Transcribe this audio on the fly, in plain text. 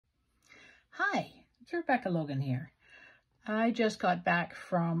Hi, it's Rebecca Logan here. I just got back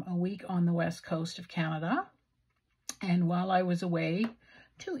from a week on the west coast of Canada, and while I was away,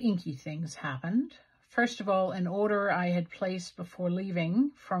 two inky things happened. First of all, an order I had placed before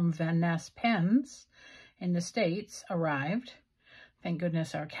leaving from Vanness Pens in the States arrived. Thank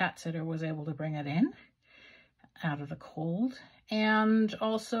goodness our cat sitter was able to bring it in out of the cold. And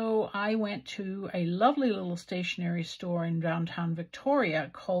also I went to a lovely little stationery store in downtown Victoria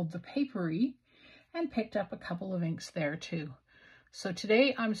called the Papery and picked up a couple of inks there too. So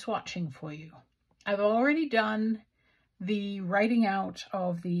today I'm swatching for you. I've already done the writing out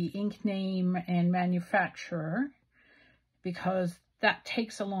of the ink name and manufacturer because that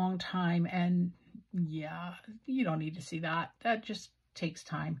takes a long time, and yeah, you don't need to see that. That just takes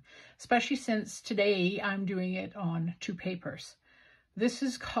time, especially since today I'm doing it on two papers. This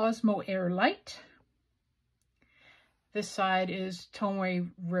is Cosmo Air Light. This side is Tomoe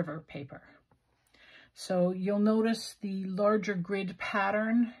River paper. So you'll notice the larger grid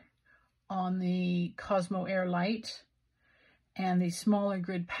pattern on the Cosmo Air Light and the smaller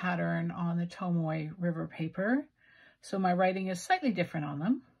grid pattern on the Tomoe River paper. So my writing is slightly different on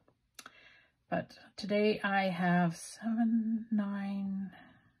them. But today I have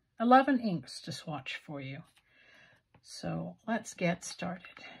 11 inks to swatch for you. So let's get started.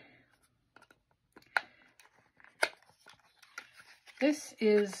 This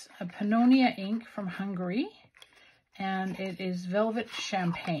is a Pennonia ink from Hungary, and it is Velvet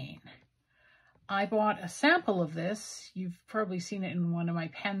Champagne. I bought a sample of this. You've probably seen it in one of my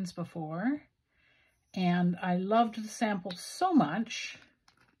pens before. And I loved the sample so much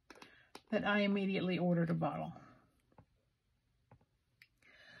that I immediately ordered a bottle.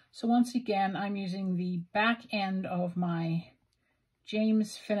 So once again, I'm using the back end of my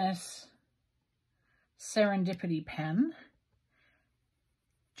James Finnis Serendipity pen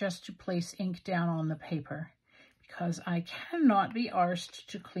just to place ink down on the paper, because I cannot be arsed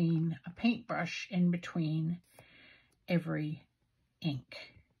to clean a paintbrush in between every ink.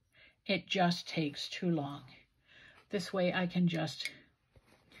 It just takes too long. This way I can just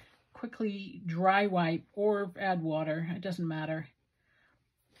quickly dry wipe or add water, it doesn't matter.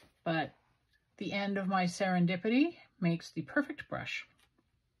 But the end of my Serendipity makes the perfect brush.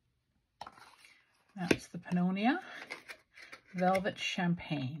 That's the Pennonia Velvet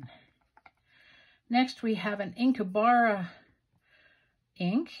Champagne. Next we have an Inkebara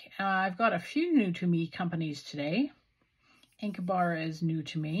ink. I've got a few new to me companies today. Inkebara is new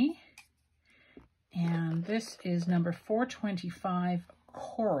to me. And this is number 425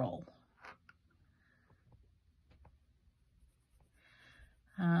 Coral.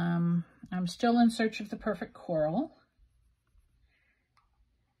 I'm still in search of the perfect coral.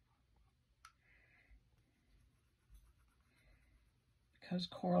 Because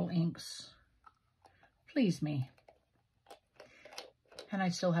coral inks please me. And I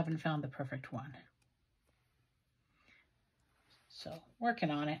still haven't found the perfect one. So,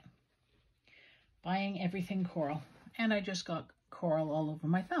 working on it. Buying everything coral. And I just got coral all over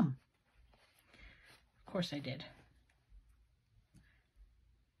my thumb. Of course I did.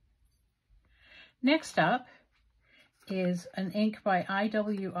 Next up is an ink by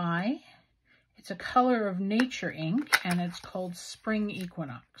IWI. It's a Color of Nature ink, and it's called Spring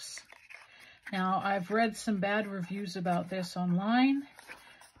Equinox. Now, I've read some bad reviews about this online.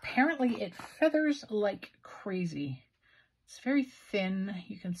 Apparently, it feathers like crazy. It's very thin.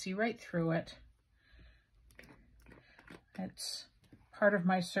 You can see right through it. It's part of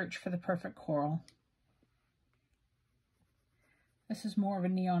my search for the perfect coral. This is more of a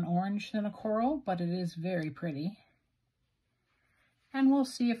neon orange than a coral, but it is very pretty. And we'll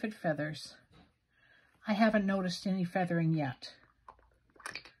see if it feathers. I haven't noticed any feathering yet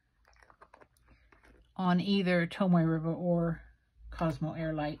on either Tomoe River or Cosmo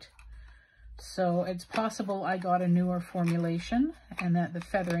Air Light. So it's possible I got a newer formulation and that the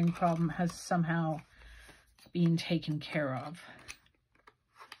feathering problem has somehow been taken care of.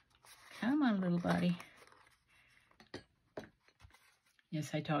 Come on, little buddy.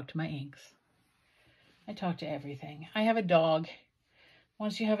 Yes, I talk to my inks. I talk to everything. I have a dog.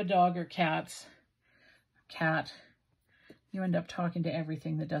 Once you have a dog or cat, you end up talking to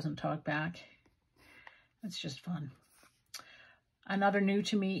everything that doesn't talk back. It's just fun. Another new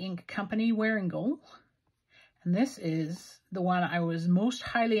to me ink company, Wearingeul. And this is the one I was most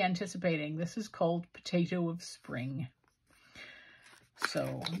highly anticipating. This is called Potato of Spring.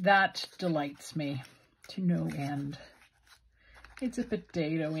 So that delights me to no end. It's a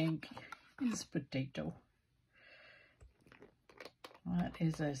potato ink. It's potato. That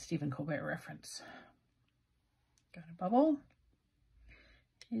is a Stephen Colbert reference. Got a bubble.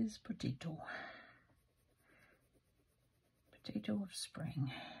 'Tis potato. Potato of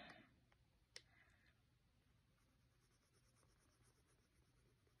spring.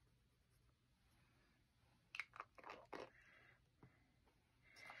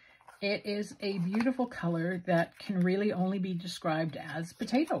 It is a beautiful color that can really only be described as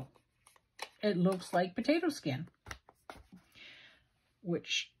potato. It looks like potato skin,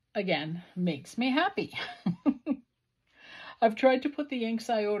 which again makes me happy. I've tried to put the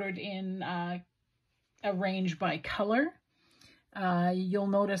inks I ordered in arranged by color. You'll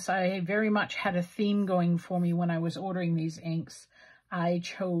notice I very much had a theme going for me when I was ordering these inks. I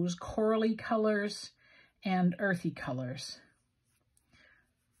chose corally colors and earthy colors.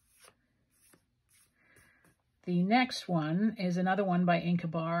 The next one is another one by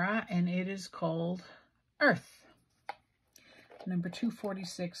Inkebara, and it is called Earth. Number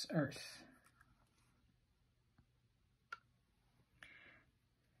 246, Earth.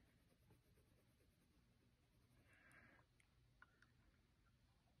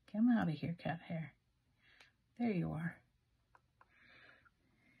 Come out of here, cat hair. There you are.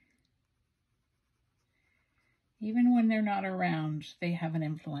 Even when they're not around, they have an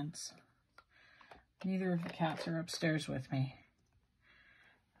influence. Neither of the cats are upstairs with me.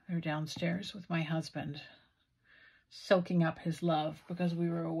 They're downstairs with my husband, soaking up his love because we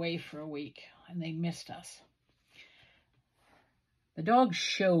were away for a week and they missed us. The dog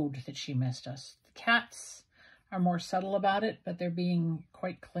showed that she missed us. The cats are more subtle about it, but they're being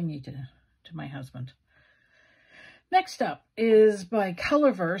quite clingy to my husband. Next up is by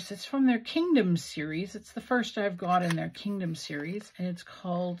Colorverse. It's from their Kingdom series. It's the first I've got in their Kingdom series, and it's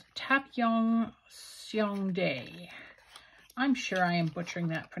called Tapyong Seongdae. I'm sure I am butchering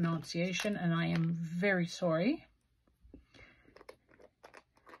that pronunciation, and I am very sorry.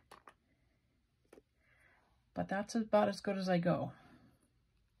 But that's about as good as I go.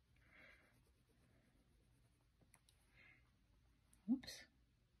 Oops.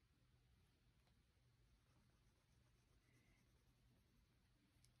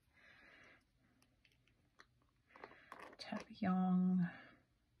 Tapyong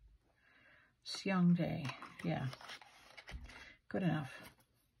Seongdae. Yeah, good enough.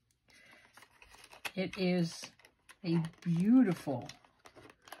 It is a beautiful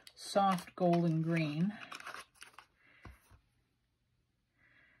soft golden green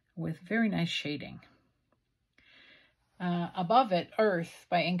with very nice shading. Above it, Earth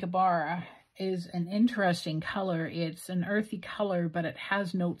by Inkebara is an interesting color. It's an earthy color, but it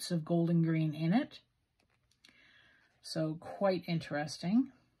has notes of golden green in it. So quite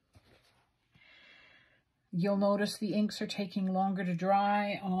interesting. You'll notice the inks are taking longer to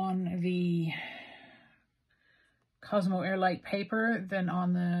dry on the Cosmo Airlight paper than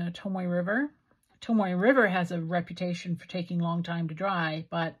on the Tomoe River. Tomoe River has a reputation for taking a long time to dry,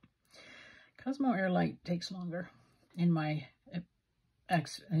 but Cosmo Airlight takes longer in my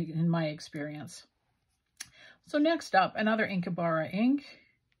experience. So next up, another Inkebara ink,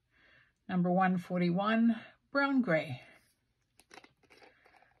 number 141, brown gray.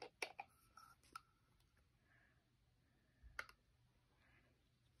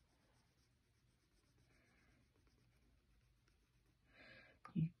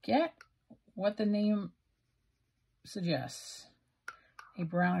 You get what the name suggests, a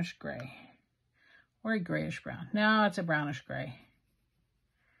brownish gray, or a grayish brown. No, it's a brownish gray.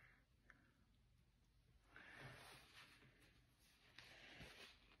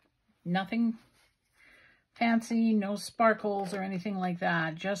 Nothing fancy, no sparkles or anything like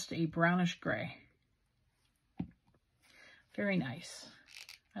that, just a brownish gray. Very nice.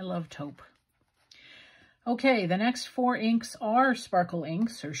 I love taupe. Okay, the next four inks are sparkle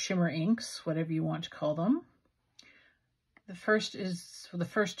inks or shimmer inks, whatever you want to call them. The first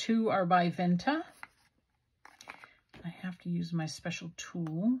two are by Vinta. I have to use my special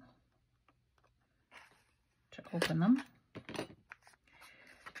tool to open them.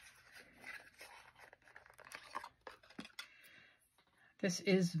 This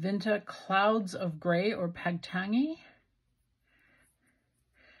is Vinta Clouds of Gray or Pagtangi.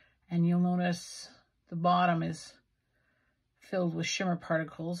 And you'll notice the bottom is filled with shimmer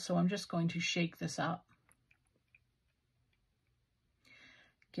particles, so I'm just going to shake this up.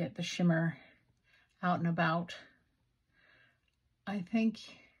 Get the shimmer out and about. I think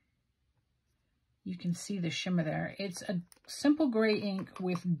you can see the shimmer there. It's a simple gray ink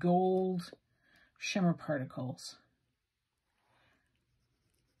with gold shimmer particles.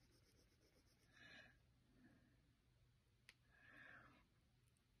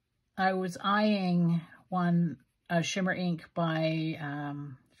 I was eyeing a shimmer ink by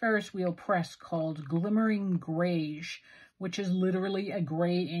Ferris Wheel Press called Glimmering Greige, which is literally a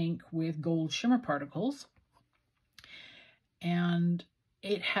gray ink with gold shimmer particles. And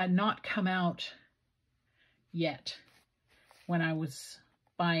it had not come out yet when I was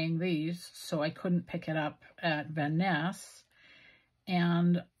buying these, so I couldn't pick it up at Vanness,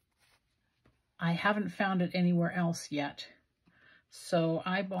 and I haven't found it anywhere else yet. So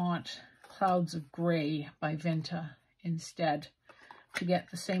I bought Clouds of Gray by Vinta instead to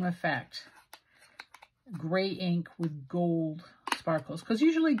get the same effect. Gray ink with gold sparkles, because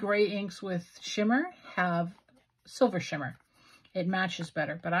usually gray inks with shimmer have silver shimmer. It matches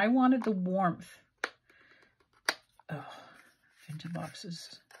better, but I wanted the warmth. Oh, Vinta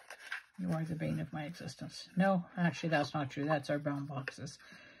boxes. You are the bane of my existence. No, actually that's not true. That's our brown boxes.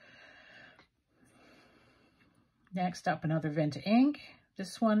 Next up, another Vinta ink.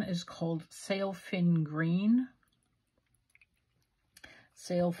 This one is called Sailfin Green.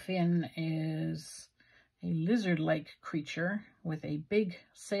 Sailfin is a lizard-like creature with a big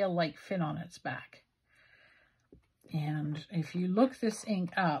sail-like fin on its back. And if you look this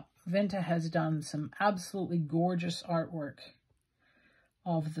ink up, Vinta has done some absolutely gorgeous artwork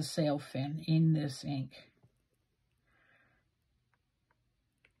of the sailfin in this ink.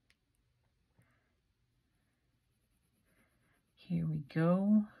 Here we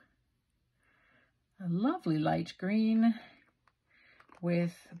go. A lovely light green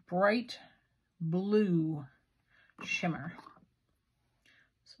with bright blue shimmer.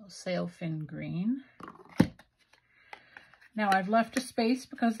 So sailfin green. Now I've left a space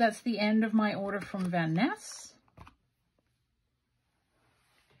because that's the end of my order from Vanness.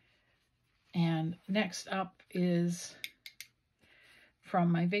 And next up is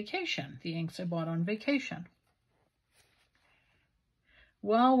from my vacation, the inks I bought on vacation.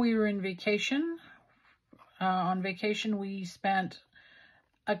 While we were in vacation, on vacation we spent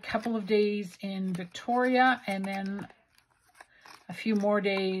a couple of days in Victoria and then a few more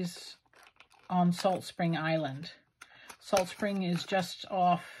days on Salt Spring Island. Salt Spring is just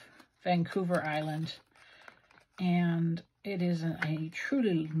off Vancouver Island, and it is a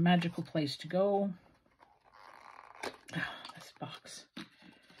truly magical place to go. Oh, this box.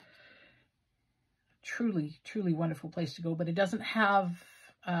 Truly, truly wonderful place to go, but it doesn't have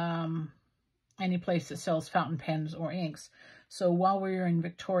any place that sells fountain pens or inks. So while we were in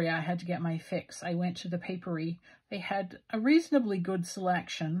Victoria, I had to get my fix. I went to the Papery. They had a reasonably good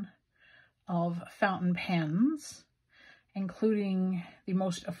selection of fountain pens, including the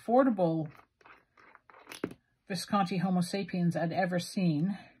most affordable Visconti Homo Sapiens I'd ever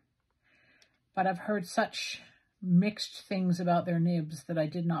seen. But I've heard such mixed things about their nibs that I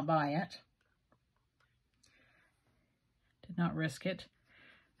did not buy it. Did not risk it.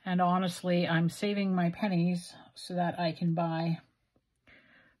 And honestly, I'm saving my pennies so that I can buy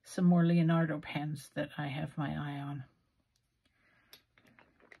some more Leonardo pens that I have my eye on.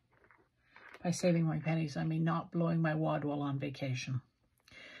 By saving my pennies, I mean not blowing my wad while on vacation.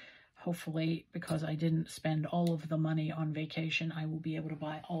 Hopefully, because I didn't spend all of the money on vacation, I will be able to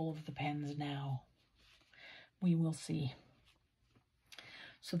buy all of the pens now. We will see.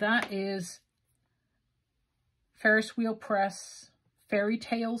 So that is Ferris Wheel Press Fairy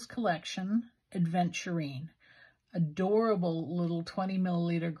Tales Collection Adventurine. Adorable little 20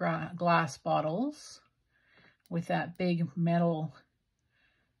 milliliter glass bottles with that big metal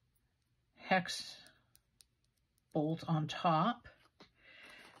hex bolt on top.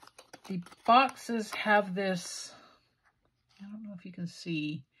 The boxes have this, I don't know if you can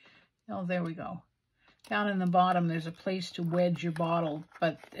see. Oh, there we go. Down in the bottom, there's a place to wedge your bottle,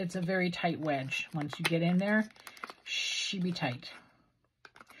 but it's a very tight wedge. Once you get in there, she be tight.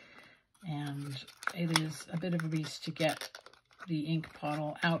 And it is a bit of a beast to get the ink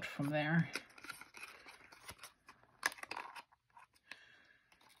bottle out from there.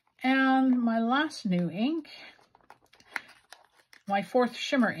 And my last new ink, my fourth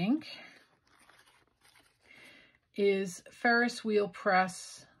shimmer ink, is Ferris Wheel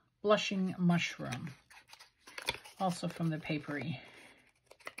Press Blushing Mushroom, also from the Papery.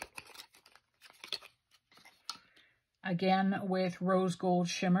 Again with rose gold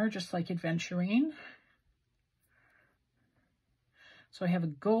shimmer, just like Adventurine. So I have a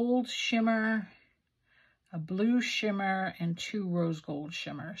gold shimmer, a blue shimmer, and 2 rose gold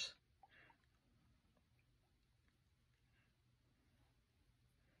shimmers.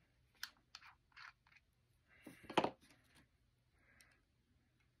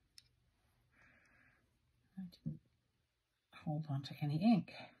 I didn't hold on to any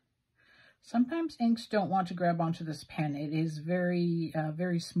ink. Sometimes inks don't want to grab onto this pen. It is very,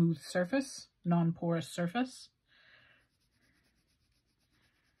 very smooth surface, non-porous surface.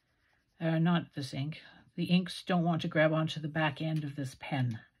 Not this ink, the inks don't want to grab onto the back end of this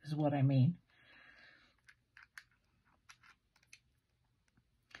pen, is what I mean.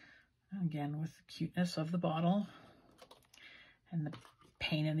 Again, with the cuteness of the bottle and the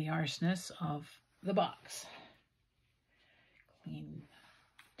pain in the arseness of the box. Clean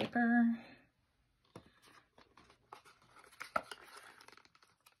dipper.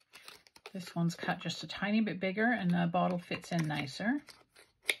 This one's cut just a tiny bit bigger and the bottle fits in nicer.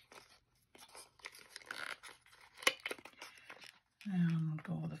 And we'll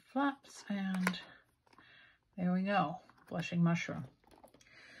go with the flaps, and there we go, blushing mushroom.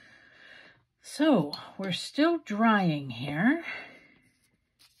 So we're still drying here,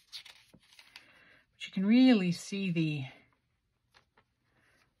 but you can really see the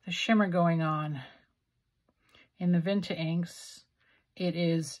shimmer going on in the Vinta inks. It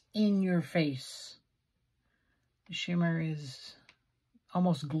is in your face. The shimmer is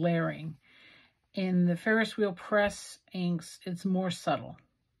almost glaring. In the Ferris Wheel Press inks, it's more subtle.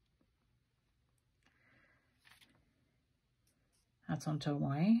 That's on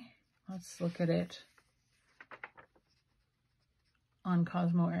Tomoe. Let's look at it on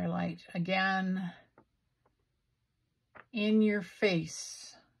Cosmo Airlight. Again, in your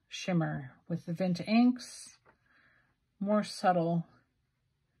face shimmer with the Vinta inks, more subtle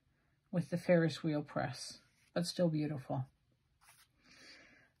with the Ferris Wheel Press, but still beautiful.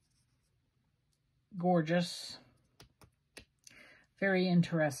 Gorgeous. Very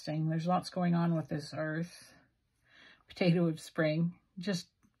interesting. There's lots going on with this earth. Potato of Spring, just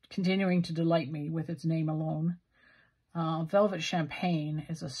continuing to delight me with its name alone. Velvet Champagne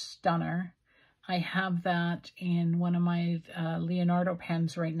is a stunner. I have that in one of my Leonardo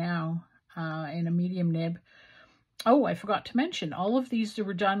pens right now in a medium nib. Oh, I forgot to mention, all of these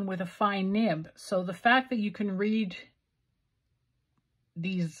were done with a fine nib. So the fact that you can read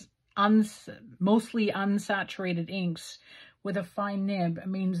these mostly unsaturated inks with a fine nib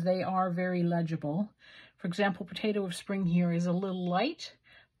means they are very legible. For example, Potato of Spring here is a little light,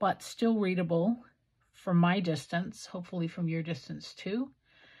 but still readable from my distance, hopefully from your distance too.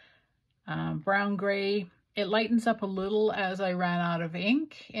 Brown Gray, it lightens up a little as I ran out of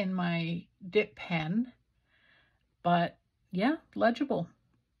ink in my dip pen, but yeah, legible.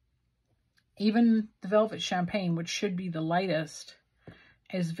 Even the Velvet Champagne, which should be the lightest,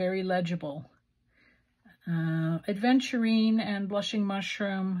 is very legible. Adventurine and Blushing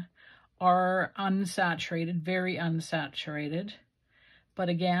Mushroom are unsaturated, very unsaturated, but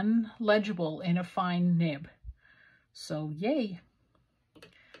again, legible in a fine nib. So yay.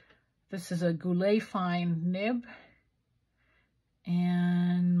 This is a Goulet fine nib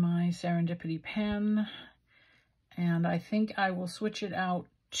and my Serendipity pen. And I think I will switch it out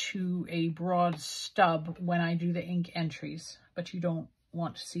to a broad stub when I do the ink entries, but you don't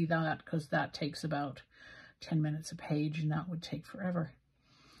want to see that because that takes about 10 minutes a page and that would take forever.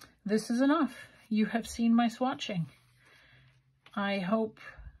 This is enough. You have seen my swatching. I hope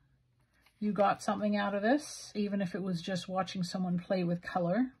you got something out of this, even if it was just watching someone play with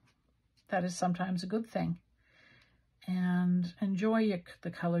color. That is sometimes a good thing. And enjoy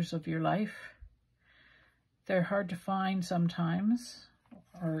the colors of your life. They're hard to find sometimes,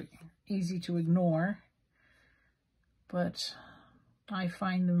 or easy to ignore, but I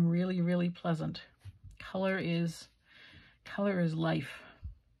find them really, really pleasant. Color is life.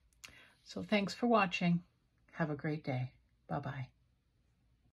 So thanks for watching. Have a great day. Bye-bye.